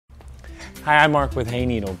Hi, I'm Mark with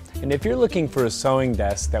Hayneedle, and if you're looking for a sewing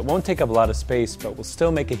desk that won't take up a lot of space but will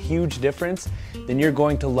still make a huge difference, then you're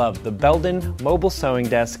going to love the Beldin Mobile Sewing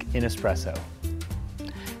Desk in Espresso.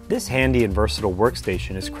 This handy and versatile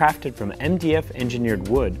workstation is crafted from MDF engineered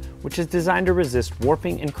wood, which is designed to resist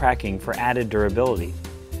warping and cracking for added durability.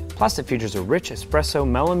 Plus, it features a rich espresso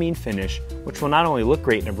melamine finish, which will not only look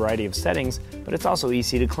great in a variety of settings, but it's also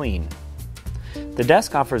easy to clean. The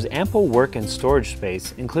desk offers ample work and storage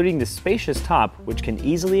space, including the spacious top, which can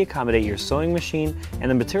easily accommodate your sewing machine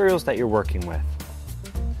and the materials that you're working with.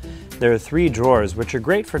 There are 3 drawers, which are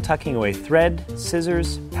great for tucking away thread,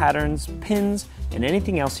 scissors, patterns, pins, and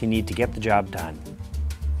anything else you need to get the job done.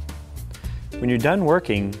 When you're done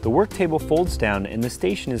working, the work table folds down and the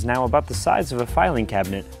station is now about the size of a filing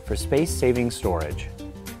cabinet for space-saving storage.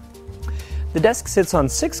 The desk sits on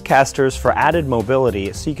 6 casters for added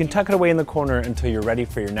mobility, so you can tuck it away in the corner until you're ready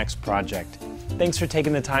for your next project. Thanks for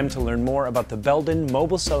taking the time to learn more about the Beldin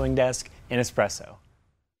Mobile Sewing Desk in Espresso.